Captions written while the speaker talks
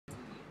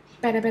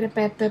Hello,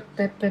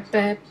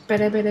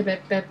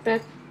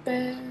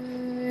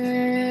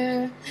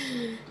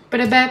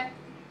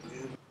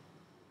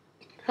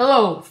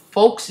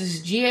 folks. This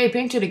is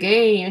GAPITG the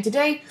game, and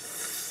today,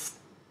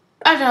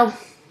 I don't know,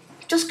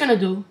 just gonna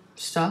do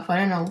stuff. I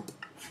don't know.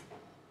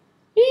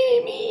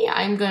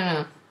 I'm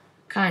gonna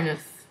kind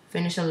of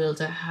finish a little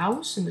the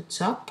house in the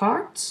top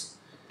parts,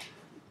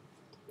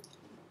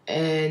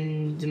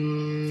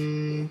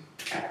 and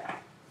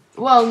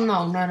well,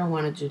 no, I don't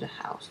want to do the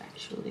house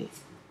actually.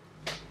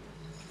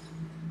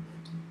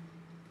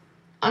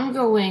 I'm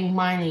going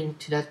mining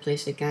to that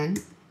place again.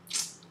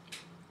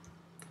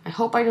 I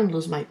hope I don't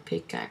lose my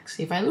pickaxe.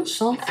 If I lose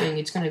something,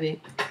 it's gonna be.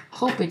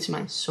 Hope it's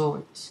my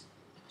swords.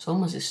 It's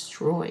almost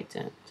destroyed.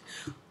 And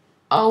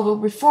oh,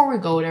 but before we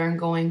go there, I'm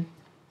going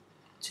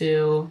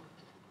to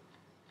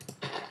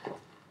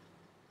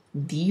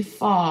the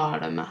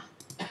farm.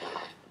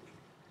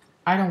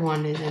 I don't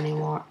want it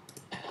anymore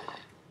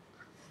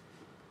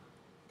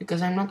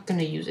because I'm not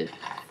gonna use it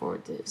for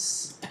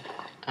this,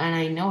 and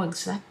I know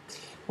exactly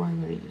where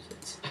I'm gonna use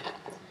it.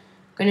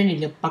 I'm gonna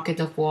need a bucket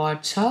of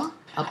water.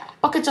 A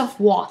bucket of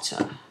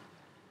water.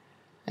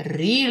 A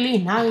really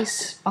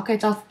nice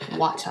bucket of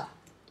water.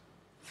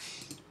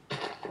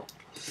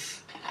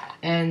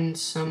 And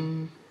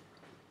some.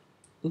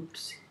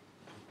 Oops.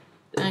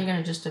 I'm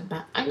gonna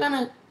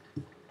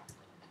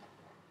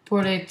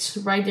put it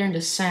right there in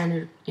the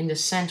center. In the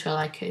center,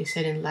 like I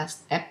said in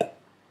last ep.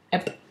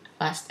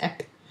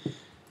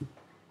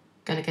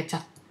 Gonna get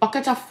a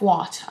bucket of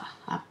water.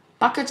 A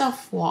bucket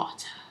of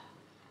water.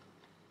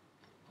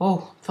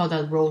 Oh, thought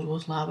that rose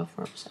was lava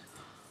for a second.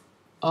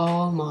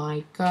 Oh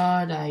my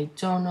god, I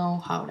don't know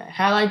how the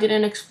hell I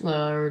didn't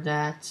explore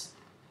that.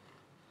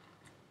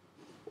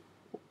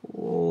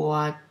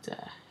 What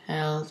the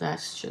hell,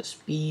 that's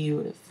just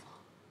beautiful.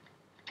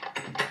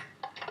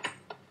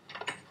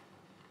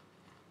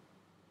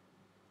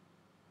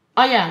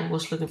 Oh yeah, I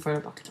was looking for a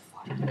bucket of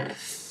water.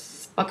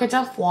 Bucket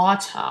of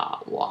water.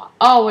 What?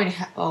 Oh wait,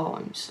 oh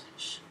I'm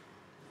such.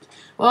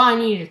 Well, I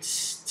need a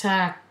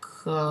stack.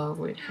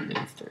 Wait,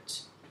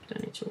 afterwards.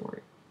 Don't need to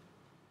worry.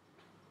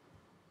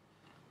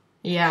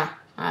 Yeah,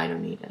 I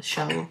don't need a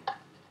shovel.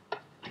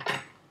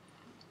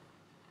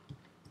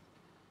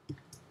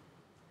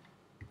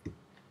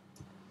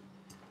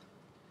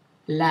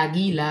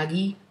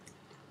 Laggy.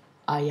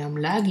 I am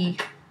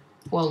laggy.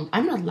 Well,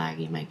 I'm not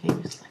laggy, my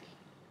game is laggy.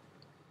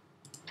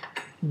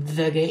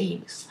 The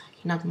game is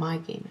laggy, not my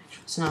game,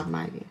 actually. It's not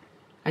my game.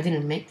 I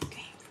didn't make the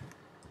game.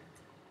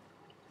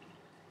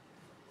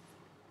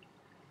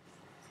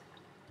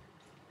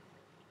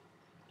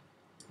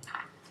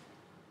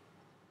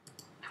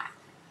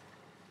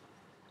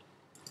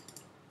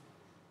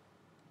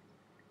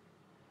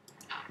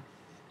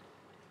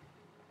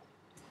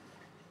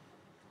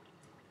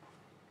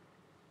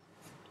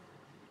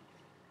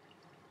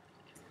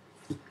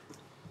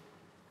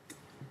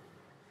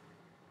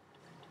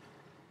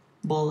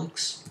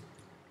 Bollocks.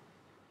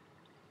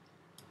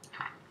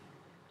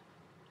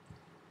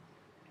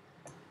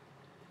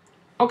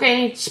 Okay, I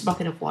need this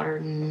bucket of water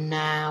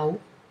now.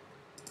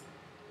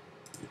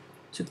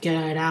 To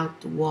get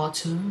out the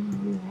water.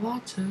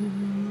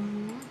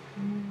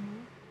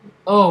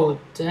 Oh,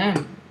 damn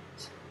it.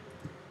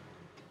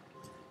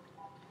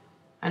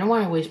 I don't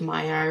want to waste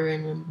my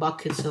iron in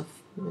buckets of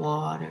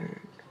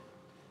water.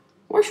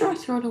 Where should I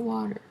throw the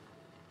water?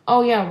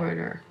 Oh yeah, right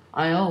there.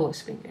 I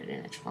always been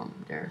getting it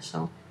from there,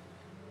 so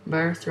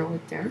better throw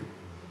it there.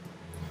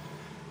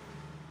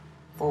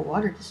 Before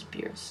water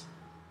disappears.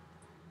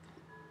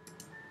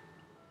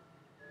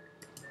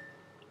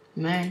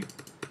 Man.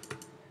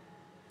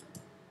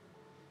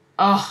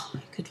 Oh,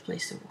 I could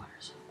place the water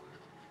somewhere.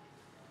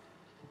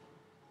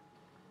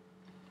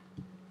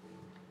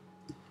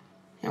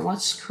 And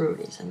what screw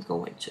this? I'm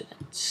going to the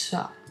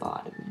top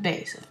bottom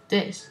base of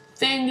this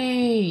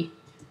thingy.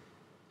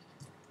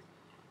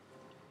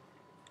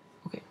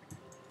 Okay.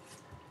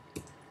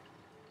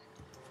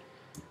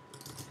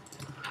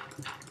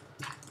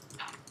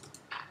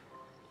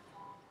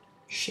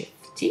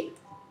 Shifty.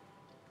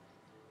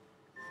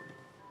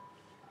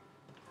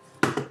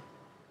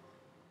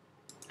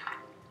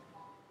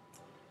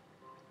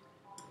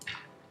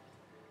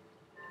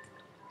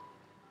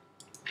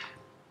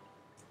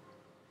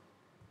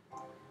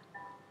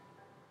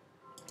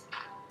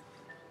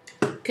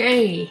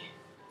 Okay.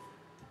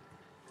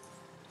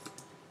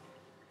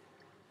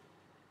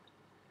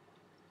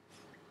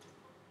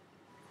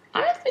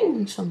 I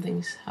think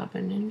something's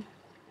happening.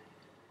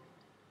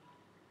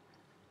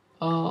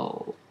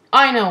 Oh,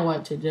 I know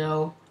what to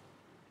do.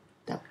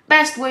 The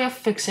best way of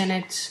fixing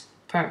it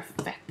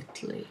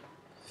perfectly.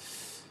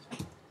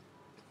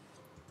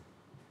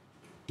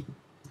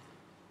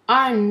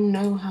 I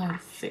know how to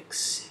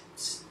fix it.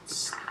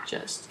 It's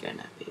just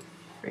gonna be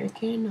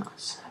freaking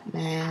awesome,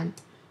 man.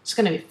 It's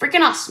gonna be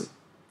freaking awesome.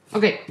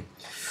 Okay,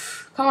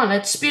 come on,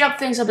 let's speed up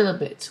things a little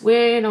bit.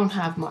 We don't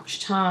have much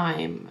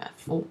time,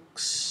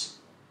 folks.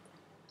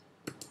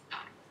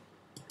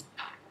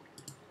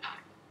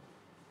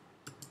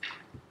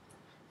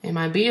 And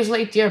my videos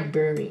lately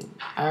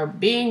are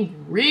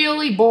being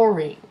really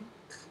boring.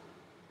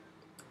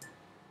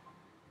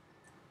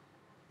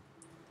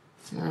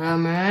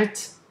 Damn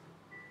it.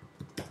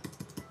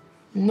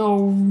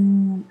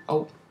 No.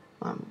 Oh,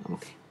 I'm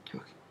okay. I'm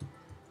okay.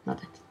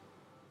 Not that.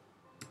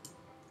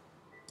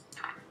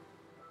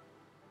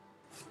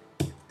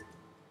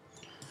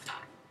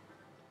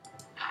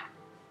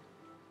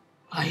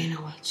 Oh, you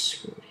know what?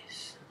 Screw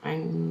this. I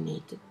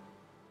need to.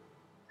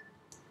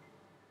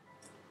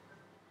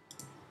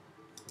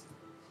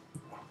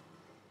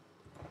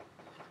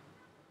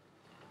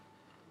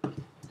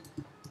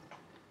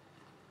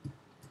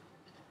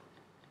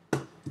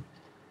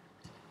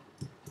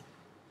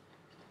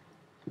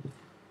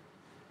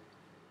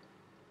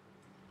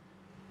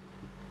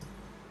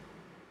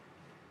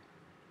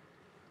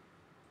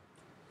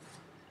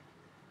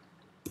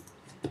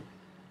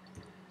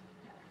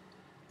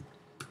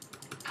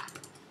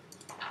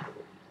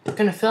 I'm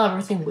gonna fill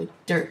everything with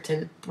dirt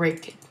and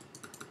break it.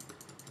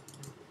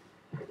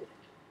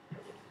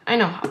 I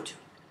know how to.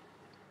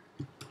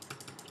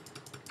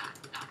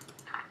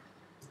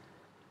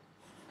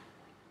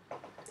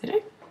 Did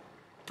I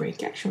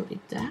break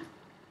actually that?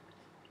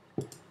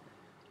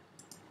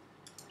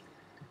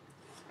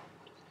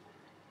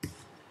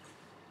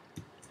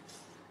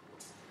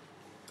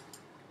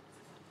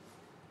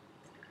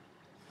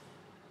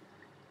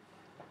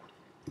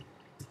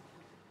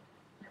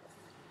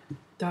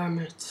 Damn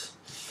it.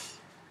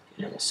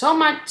 So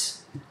much.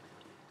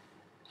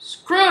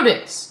 Screw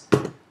this.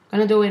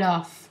 Gonna do it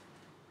off.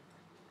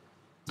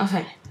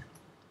 Okay.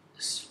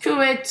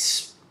 Screw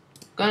it.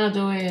 Gonna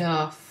do it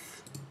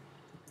off.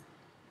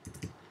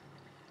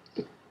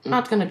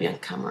 Not gonna be on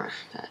camera.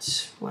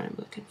 That's what I'm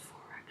looking for,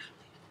 actually.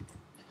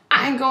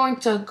 I'm going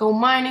to go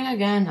mining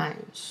again.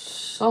 I'm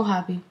so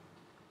happy.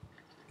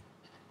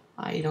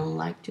 I don't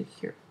like to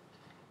hear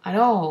at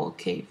all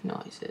cave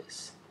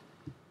noises.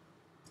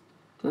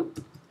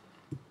 Boop.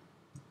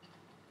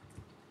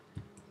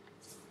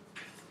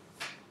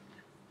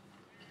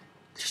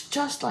 It's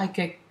just like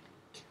a...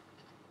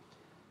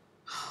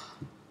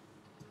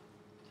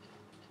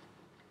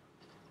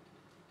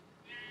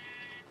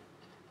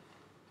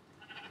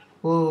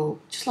 Whoa,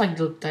 just like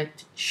the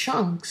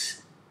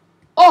chunks.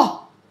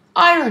 Oh,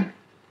 iron!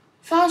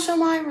 Found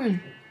some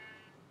iron.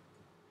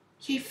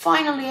 Yeah,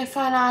 finally I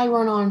found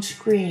iron on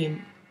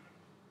screen.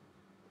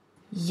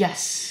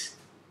 Yes.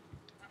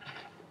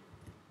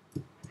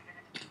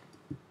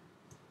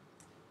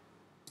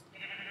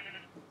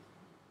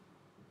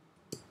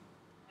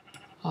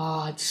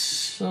 Oh, it's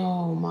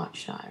so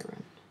much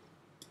iron.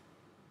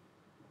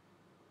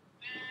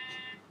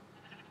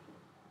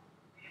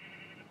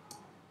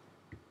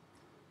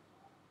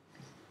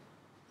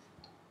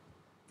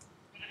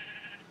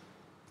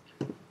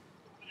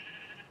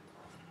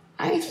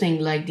 I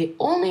think like the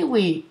only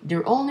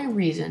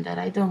reason that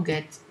I don't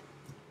get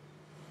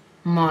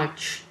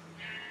much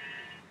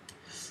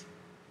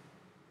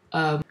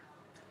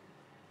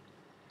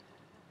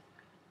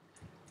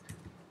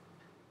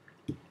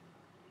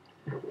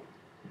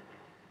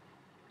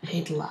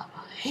hate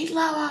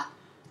lava.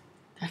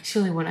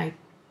 Actually, when I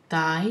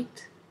died,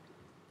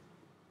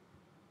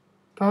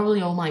 probably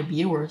all my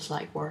viewers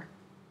like were,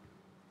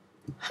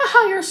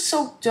 haha, you're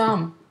so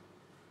dumb.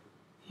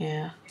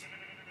 Yeah.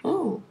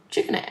 Oh,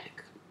 chicken egg.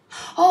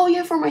 Oh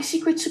yeah, for my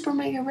secret super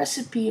mega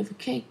recipe of a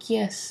cake,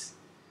 yes.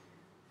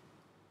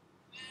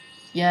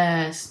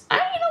 Yes. You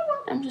know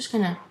what? I'm just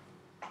gonna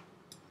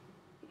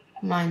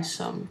mine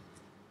some.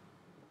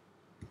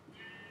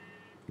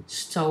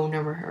 Stone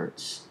never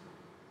hurts.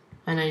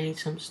 And I need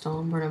some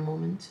stone for the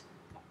moment.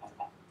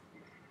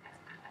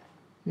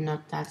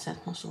 Not that's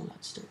not stone,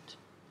 that's dirt.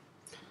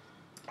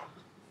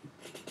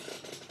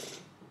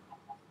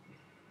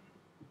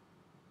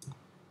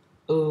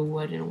 Oh,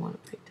 I didn't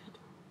want to break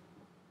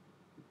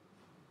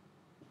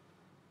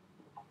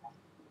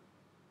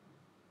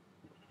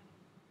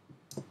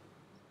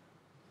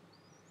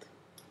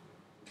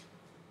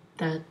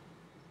that.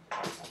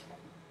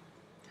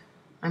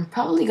 I'm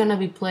probably gonna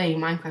be playing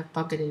Minecraft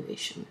Pocket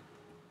Edition,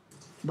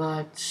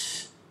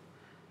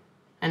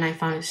 and I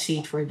found a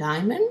seed for a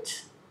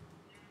diamond.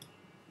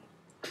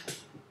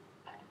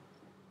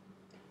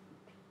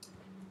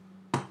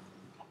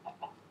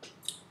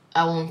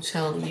 I won't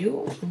tell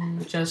you.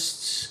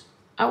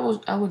 I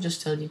will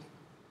just tell you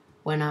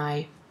when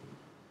I.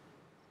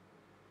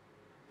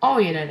 Oh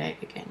yeah, that egg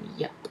again.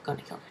 Yep,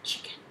 gonna kill the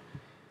chicken.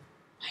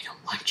 I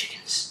don't want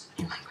chickens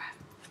in Minecraft.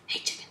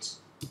 Hate chickens.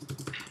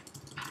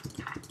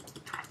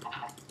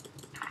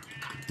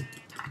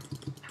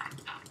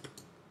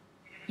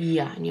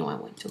 Yeah, I knew I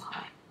went too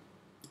high.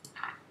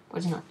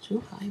 Was not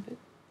too high,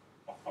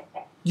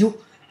 but you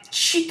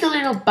cheeky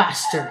little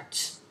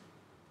bastards!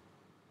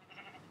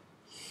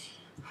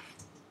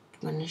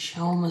 She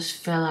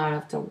almost fell out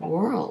of the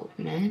world,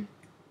 man.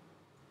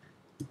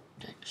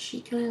 That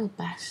cheeky little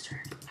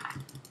bastard.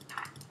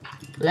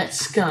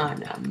 Let's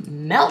gonna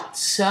melt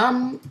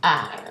some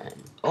iron.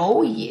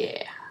 Oh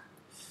yeah.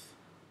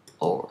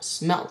 Or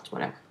smelt,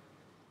 whatever.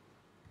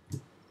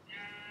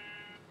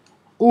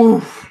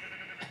 Oof.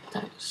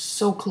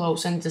 So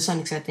close, and the sun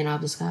is setting out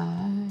of the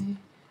sky.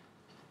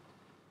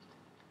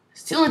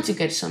 Still need to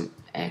get some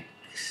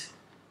eggs.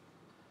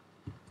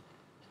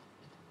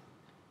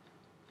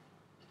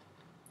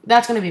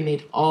 That's gonna be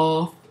made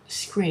off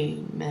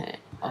screen, man.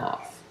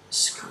 Off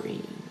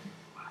screen.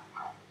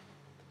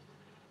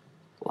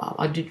 Wow,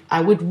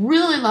 I would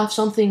really love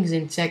some things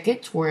in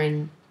Tekkit or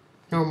in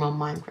normal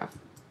Minecraft.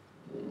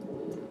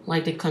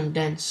 Like the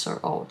condenser,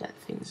 oh, that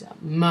thing's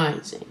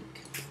amazing.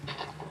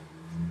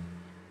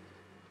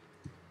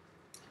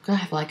 Could I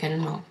have like, I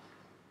don't know,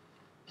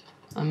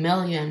 a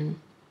million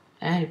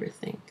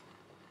everything.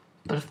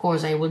 But of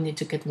course I would need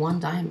to get 1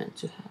 diamond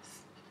to have.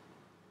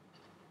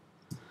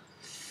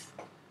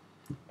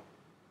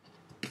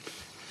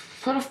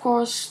 But of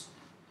course,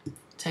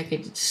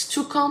 Tekkit, it's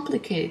too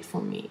complicated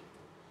for me.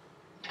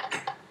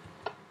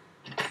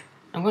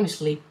 I'm gonna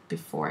sleep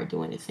before I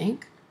do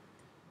anything.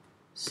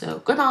 So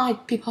good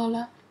night, people.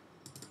 I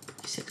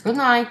said good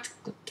night.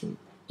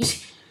 You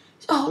see,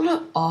 oh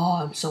look,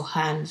 oh, I'm so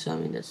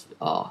handsome in this.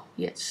 Oh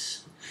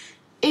yes,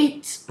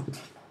 8.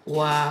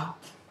 Wow,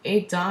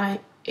 8 die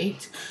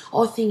 8.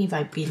 Oh, I think if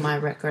I beat my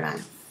record,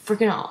 I'm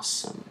freaking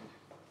awesome.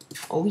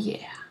 Oh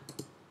yeah.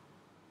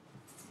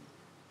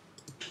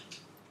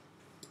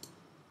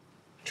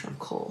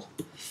 Charcoal,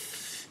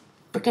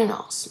 freaking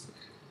awesome.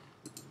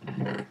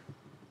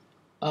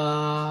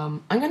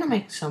 I'm gonna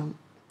make some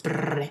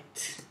bread.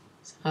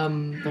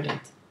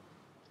 Bread.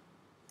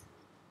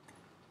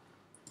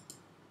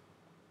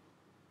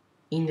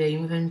 In the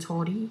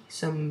inventory,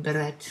 some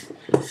bread.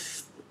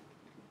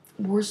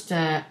 Where's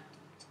that?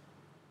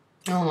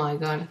 Oh my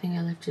god, I think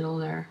I left it all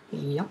there.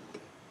 Yep.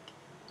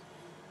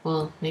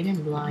 Well, maybe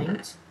I'm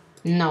blind.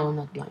 No, I'm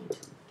not blind.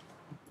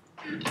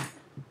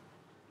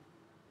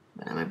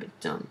 But I'm a bit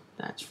dumb,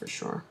 that's for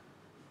sure.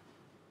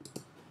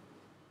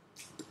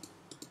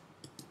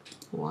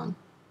 1,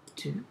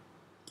 2,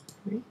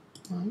 3,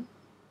 1.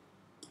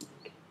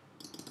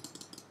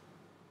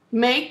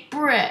 Make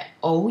bread.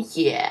 Oh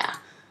yeah.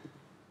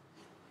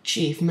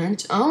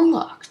 Achievement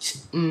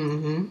unlocked.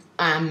 I'm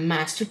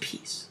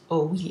masterpiece.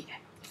 Oh yeah.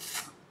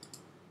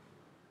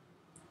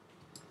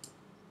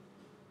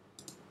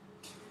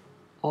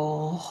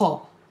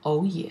 Oh,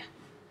 oh yeah.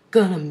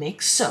 Gonna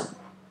make some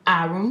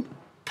iron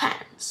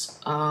pants.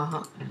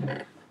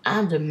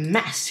 I'm the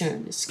master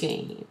in this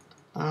game.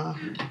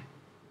 I'm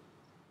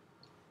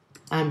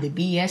the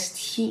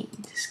BST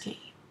in this game.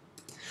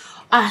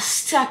 A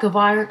stack of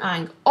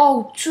iron.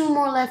 Oh, 2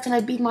 more left and I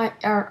beat my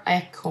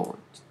acorn.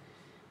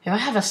 If I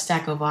have a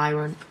stack of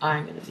iron,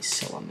 I'm gonna be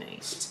so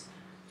amazed.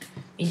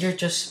 And you're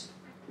just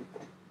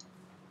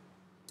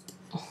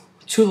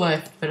 2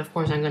 left, but of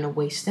course I'm gonna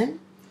waste them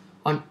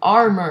on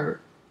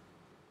armor.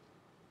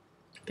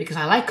 Because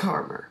I like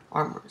armor.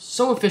 Armor is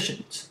so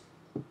efficient.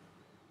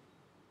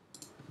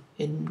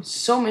 In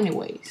so many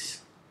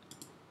ways.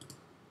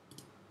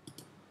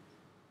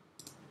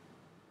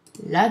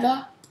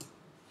 Leather.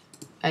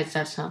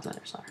 That's not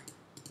leather, sorry.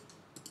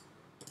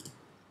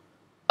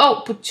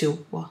 Oh, put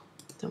 2. Well,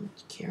 don't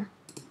care.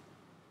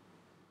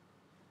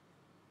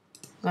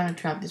 I'm gonna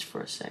trap this for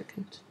a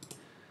second.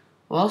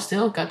 Well,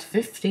 still got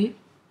 50.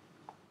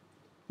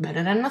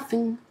 Better than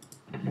nothing.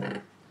 I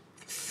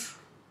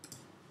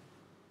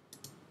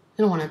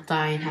don't want to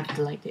die and have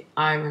to like the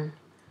iron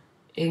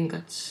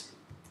ingots.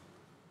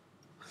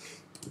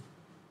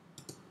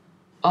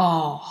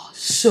 Oh,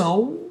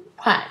 so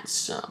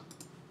handsome.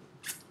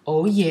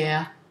 Oh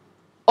yeah.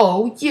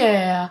 Oh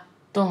yeah.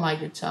 Don't like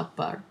the top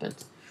part,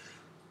 but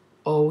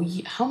oh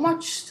yeah. How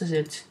much does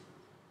it?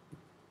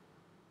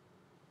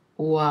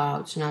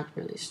 Wow, it's not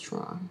really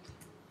strong.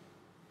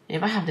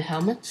 If I have the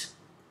helmet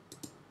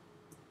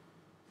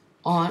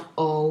on,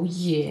 oh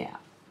yeah.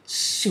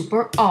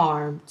 Super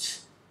armed.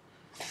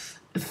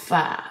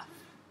 5.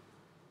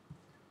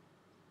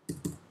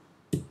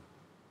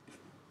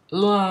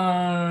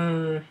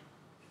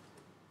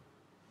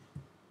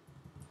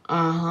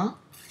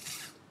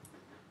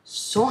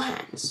 So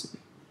handsome.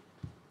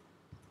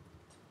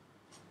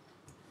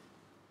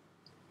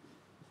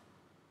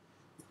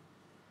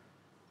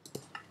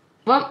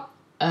 Well,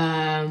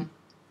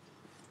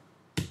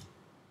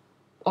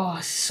 oh,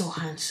 so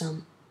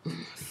handsome.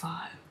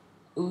 5.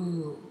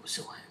 Ooh,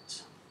 so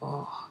handsome.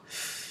 Oh,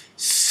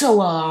 so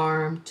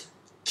alarmed.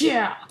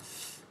 Yeah.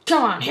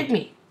 Come on, hit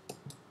me.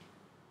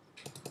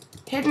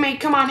 Hit me,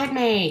 come on, hit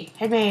me.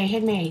 Hit me,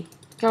 hit me.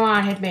 Come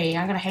on, hit me.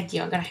 I'm gonna hit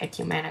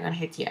you, man. I'm gonna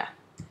hit you.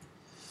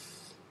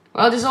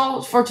 Well, this is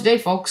all for today,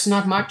 folks.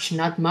 Not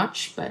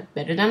much, but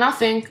better than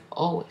nothing.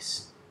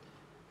 Always.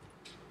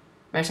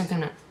 Better something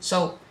than that.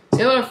 So,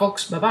 see you later,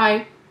 folks.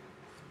 Bye-bye.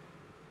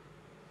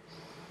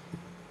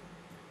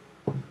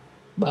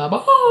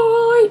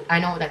 Bye-bye. I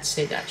know that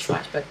say that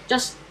twice, but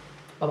just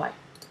bye-bye.